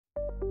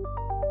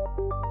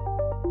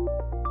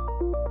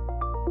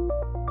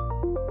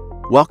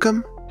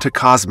Welcome to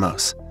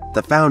Cosmos,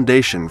 the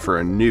foundation for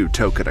a new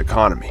token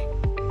economy.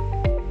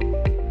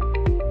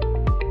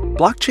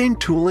 Blockchain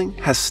tooling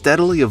has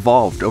steadily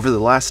evolved over the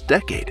last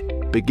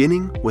decade,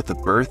 beginning with the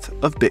birth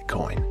of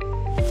Bitcoin.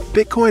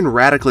 Bitcoin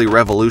radically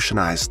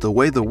revolutionized the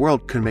way the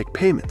world could make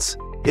payments.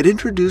 It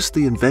introduced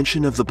the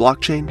invention of the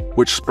blockchain,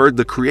 which spurred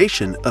the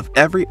creation of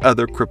every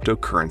other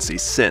cryptocurrency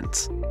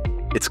since.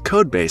 Its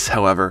codebase,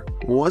 however,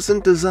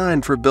 wasn't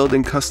designed for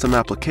building custom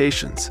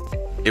applications.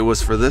 It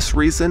was for this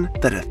reason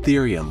that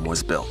Ethereum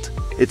was built.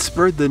 It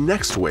spurred the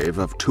next wave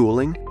of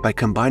tooling by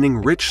combining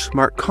rich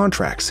smart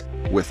contracts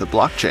with a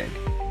blockchain.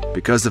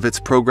 Because of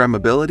its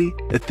programmability,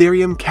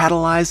 Ethereum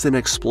catalyzed an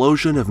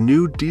explosion of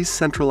new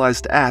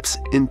decentralized apps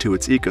into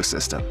its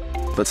ecosystem.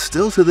 But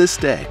still to this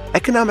day,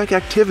 economic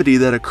activity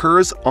that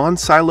occurs on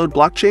siloed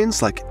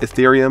blockchains like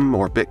Ethereum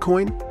or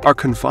Bitcoin are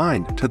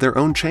confined to their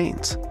own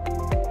chains.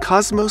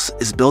 Cosmos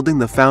is building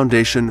the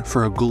foundation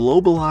for a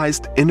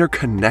globalized,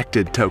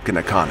 interconnected token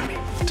economy.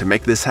 To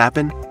make this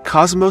happen,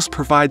 Cosmos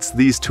provides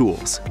these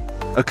tools: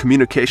 a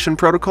communication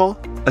protocol,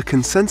 a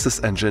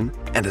consensus engine,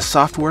 and a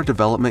software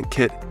development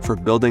kit for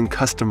building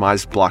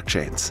customized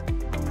blockchains.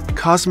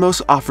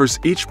 Cosmos offers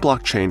each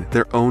blockchain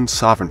their own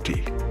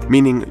sovereignty,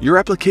 meaning your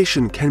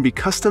application can be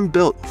custom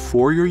built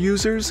for your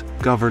users,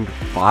 governed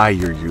by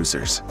your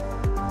users.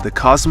 The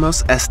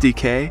Cosmos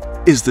SDK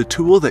is the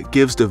tool that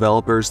gives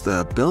developers the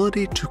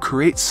ability to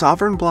create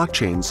sovereign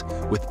blockchains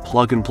with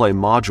plug-and-play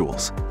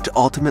modules to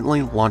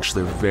ultimately launch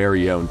their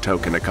very own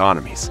token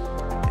economies.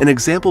 An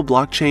example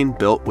blockchain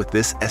built with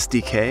this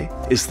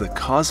SDK is the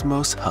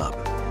Cosmos Hub.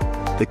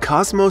 The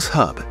Cosmos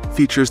Hub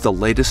features the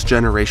latest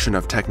generation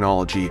of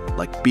technology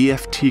like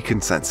BFT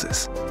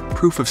consensus,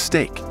 proof of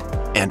stake,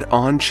 and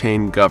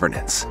on-chain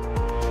governance.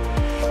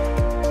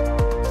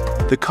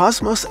 The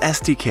Cosmos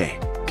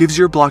SDK gives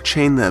your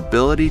blockchain the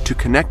ability to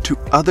connect to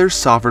other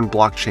sovereign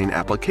blockchain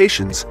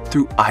applications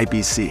through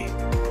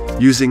IBC.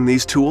 Using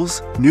these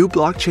tools, new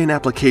blockchain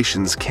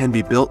applications can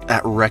be built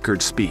at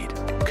record speed,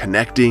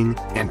 connecting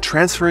and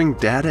transferring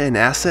data and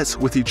assets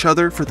with each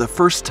other for the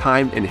first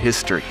time in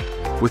history.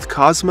 With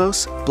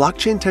Cosmos,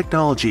 blockchain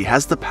technology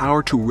has the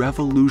power to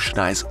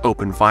revolutionize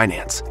open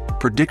finance,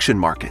 prediction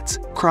markets,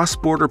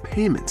 cross-border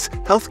payments,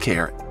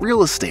 healthcare,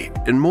 real estate,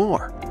 and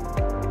more.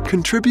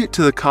 Contribute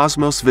to the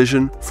Cosmos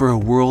vision for a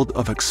world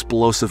of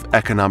explosive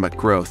economic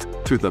growth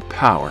through the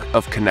power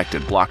of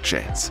connected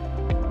blockchains.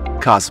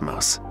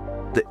 Cosmos,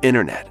 the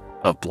Internet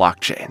of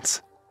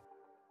Blockchains.